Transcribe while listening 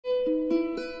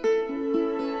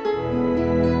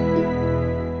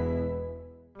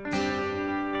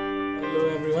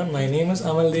is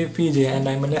Amaldev PJ and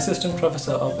I'm an assistant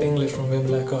professor of English from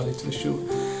Vimla College, Thrissur.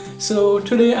 So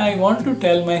today I want to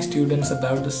tell my students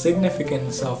about the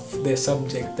significance of their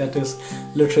subject, that is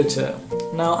literature.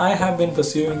 Now I have been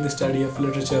pursuing the study of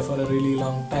literature for a really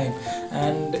long time,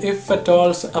 and if at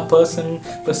all a person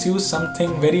pursues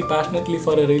something very passionately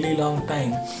for a really long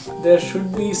time, there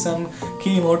should be some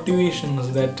key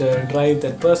motivations that drive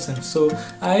that person. So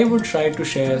I would try to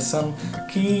share some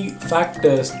key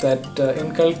factors that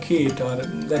inculcate or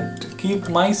that keep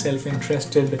myself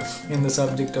interested in the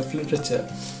subject of literature.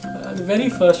 The very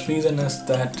first reason is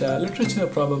that literature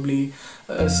probably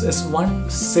is one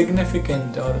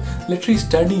significant, or literary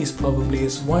studies probably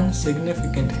is one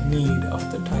significant need of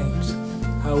the times.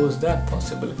 How is that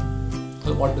possible?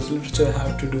 So what does literature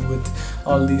have to do with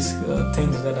all these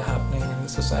things that are happening in the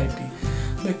society?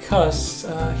 Because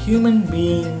human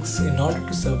beings, in order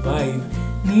to survive,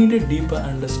 need a deeper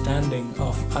understanding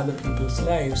of other people's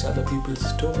lives, other people's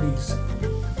stories.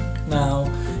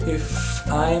 Now, if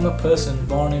I am a person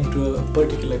born into a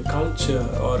particular culture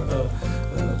or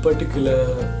a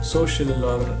particular social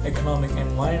or economic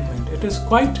environment, it is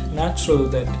quite natural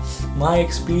that my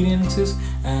experiences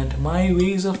and my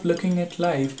ways of looking at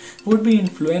life would be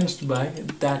influenced by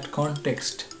that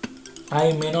context.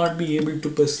 I may not be able to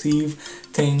perceive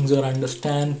things or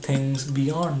understand things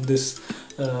beyond this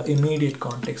immediate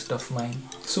context of mine.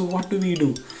 So what do?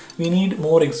 We need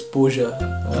more exposure.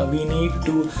 We need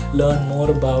to learn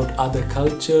more about other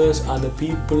cultures, other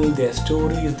people, their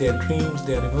stories, their dreams,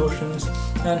 their emotions.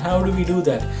 And how do we do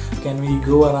that? Can we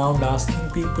go around asking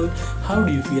people, how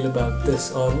do you feel about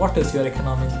this, or what is your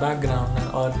economic background,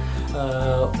 or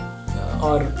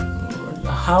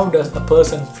how does a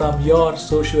person from your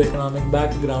socio-economic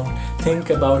background think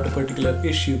about a particular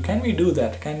issue? Can we do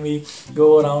that? Can we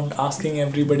go around asking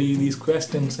everybody these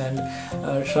questions and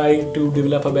try to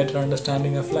develop a better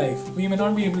understanding of life? We may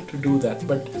not be able to do that,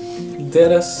 but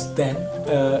there is then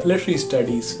literary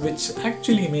studies, which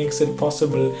actually makes it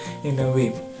possible in a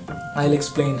way. I'll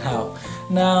explain how.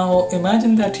 Now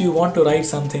imagine that you want to write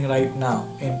something right now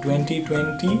in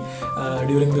 2020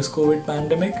 during this COVID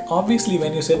pandemic. Obviously,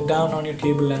 when you sit down on your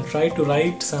table and try to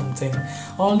write something,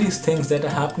 all these things that are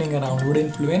happening around would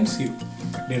influence you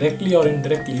directly or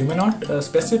indirectly. You may not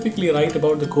specifically write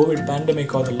about the COVID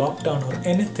pandemic or the lockdown or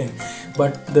anything,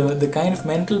 but the kind of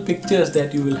mental pictures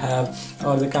that you will have,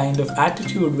 or the kind of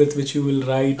attitude with which you will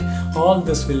write, all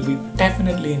this will be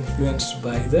definitely influenced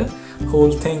by the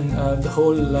whole thing, the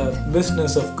whole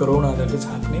business of corona that is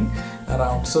happening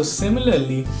around. So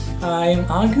similarly, I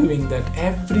am arguing that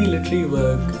every literary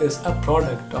work is a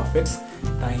product of its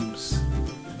times.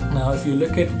 Now if you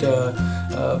look at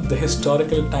the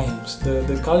historical times,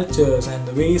 the cultures and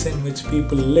the ways in which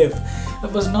people live,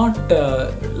 it was not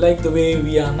like the way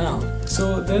we are now.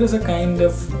 So there is a kind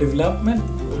of development,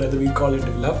 whether we call it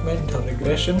development or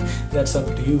regression, that's up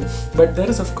to you. But there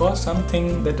is of course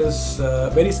something that is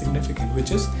very significant,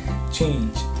 which is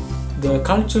change. The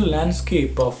cultural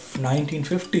landscape of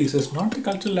 1950s is not the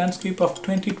cultural landscape of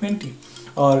 2020.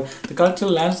 Or the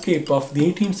cultural landscape of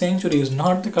the 18th century is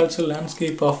not the cultural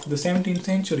landscape of the 17th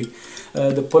century.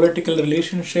 The political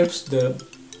relationships, the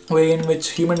way in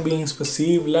which human beings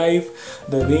perceive life,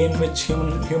 the way in which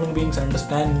human beings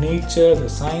understand nature, the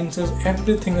sciences,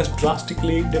 everything is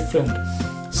drastically different.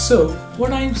 So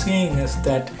what I'm saying is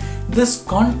that this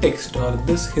context, or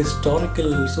this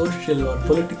historical, social or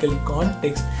political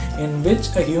context in which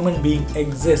a human being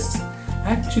exists,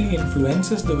 actually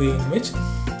influences the way in which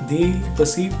they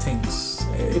perceive things.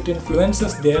 It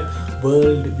influences their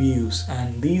world views,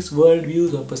 and these world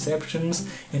views or perceptions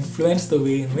influence the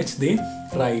way in which they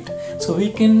write. So we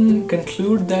can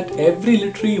conclude that every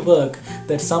literary work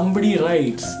that somebody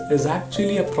writes is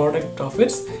actually a product of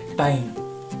its time.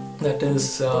 That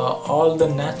is, all the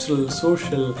natural,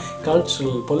 social,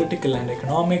 cultural, political and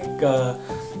economic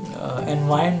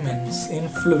environments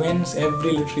influence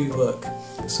every literary work.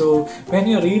 So when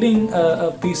you're reading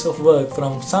a piece of work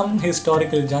from some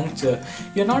historical juncture,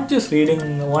 you're not just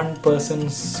reading one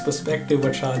person's perspective,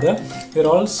 but rather you're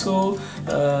also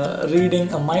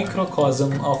reading a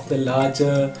microcosm of the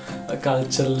larger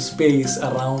cultural space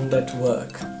around that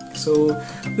work. So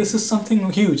this is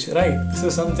something huge, right? This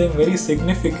is something very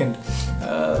significant.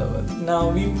 Now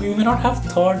we may not have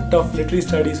thought of literary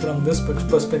studies from this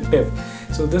perspective.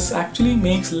 So this actually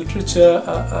makes literature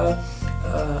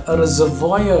a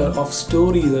reservoir of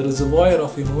stories, a reservoir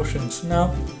of emotions.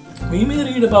 Now we may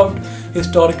read about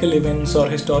historical events or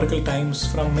historical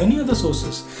times from many other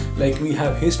sources, like we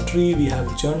have history, we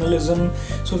have journalism.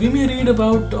 So we may read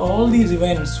about all these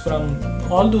events from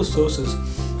all those sources.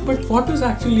 But what is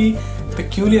actually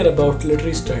peculiar about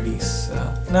literary studies.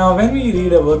 Now, when we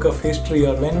read a work of history,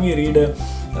 or when we read a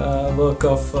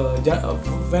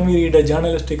when we read a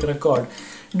journalistic record,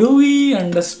 do we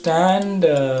understand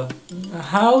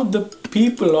how the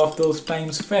people of those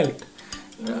times felt?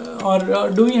 Or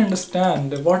do we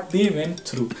understand what they went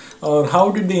through, or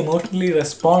how did they emotionally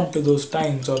respond to those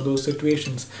times or those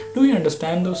situations? Do we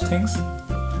understand those things?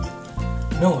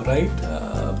 No, right?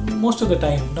 Most of the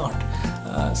time not.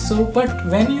 But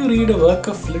when you read a work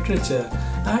of literature,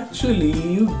 actually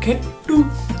you get to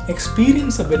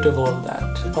experience a bit of all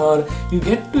that, or you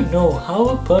get to know how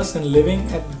a person living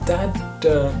at that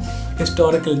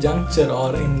historical juncture,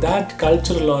 or in that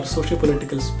cultural or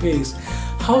socio-political space,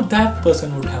 how that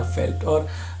person would have felt, or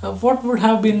what would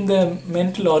have been the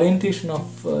mental orientation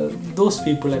of those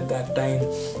people at that time.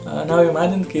 Now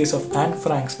imagine the case of Anne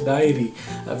Frank's diary.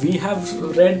 We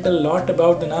have read a lot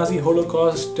about the Nazi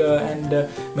Holocaust and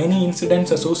many incidents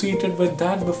associated with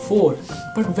that before,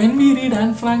 but when we read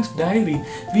Anne Frank's diary,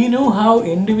 we know how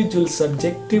individuals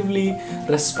subjectively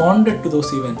responded to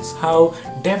those events, how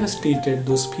devastated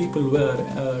those people were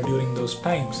during those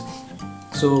times.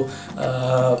 So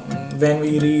when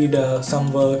we read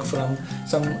some work from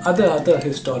some other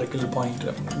historical point,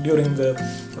 during the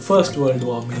First World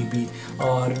War maybe,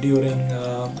 or during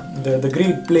the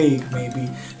Great Plague maybe,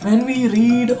 when we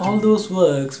read all those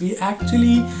works, we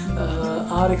actually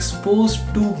are exposed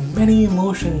to many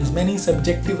emotions, many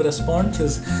subjective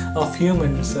responses of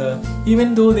humans.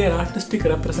 Even though they are artistic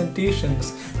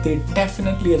representations, they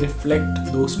definitely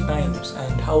reflect those times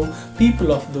and how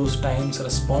people of those times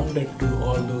responded to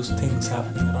all those things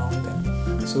happening around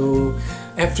them. So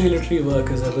every literary work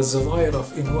is a reservoir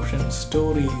of emotions,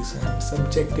 stories and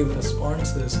subjective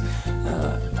responses.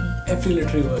 Every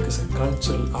literary work is a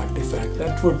cultural artifact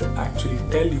that would actually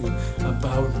tell you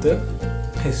about the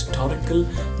historical,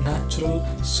 natural,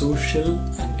 social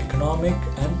and economic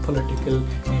and political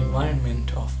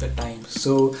environment of the time.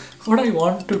 So what I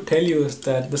want to tell you is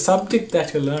that the subject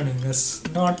that you're learning is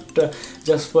not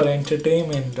just for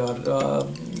entertainment, or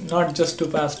not just to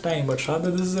pass time, but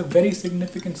rather this is a very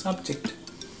significant subject.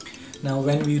 Now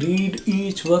when we read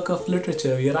each work of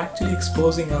literature, we are actually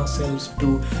exposing ourselves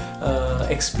to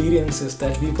experiences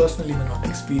that we personally may not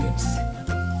experience.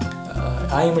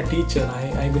 I am a teacher,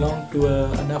 I belong to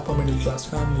an upper middle class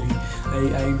family,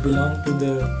 I belong to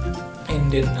the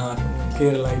Indian or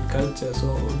Keralite culture,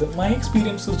 so my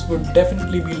experiences would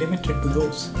definitely be limited to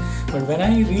those. But when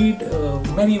I read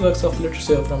many works of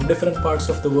literature from different parts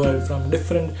of the world, from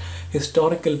different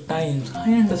historical times,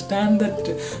 I understand that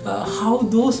how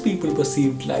those people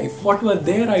perceived life, what were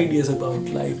their ideas about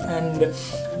life, and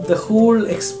the whole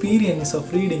experience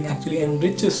of reading actually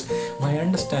enriches my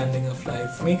understanding of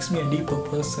life, makes me a deeper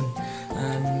person.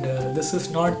 And this is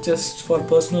not just for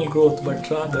personal growth, but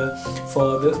rather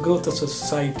for the growth of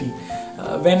society.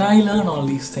 When I learn all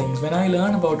these things, when I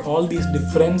learn about all these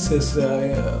differences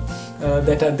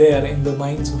that are there in the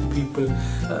minds of people,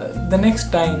 the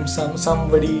next time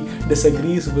somebody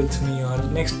disagrees with me, or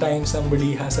next time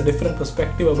somebody has a different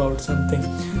perspective about something,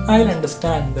 I'll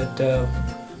understand that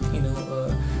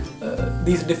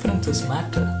these differences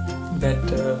matter,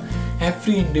 that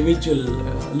every individual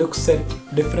looks at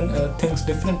different things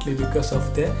differently because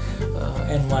of their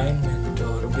environment,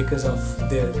 or because of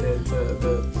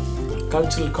the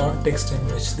cultural context in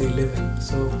which they live in.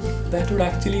 So that would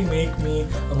actually make me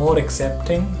a more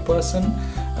accepting person,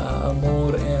 a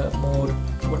more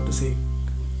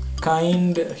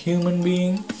kind human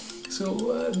being.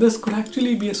 So this could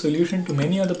actually be a solution to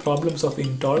many other problems of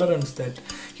intolerance that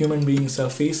human beings are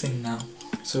facing now.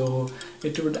 So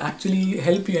it would actually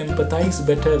help you empathize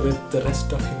better with the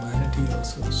rest of humanity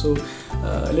also. So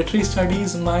literary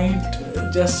studies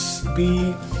might just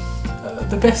be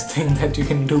the best thing that you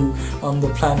can do on the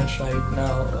planet right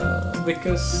now,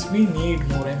 because we need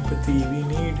more empathy, we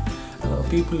need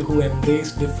people who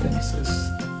embrace differences.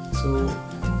 So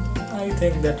I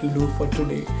think that will do for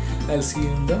today. I'll see you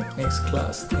in the next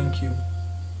class. Thank you.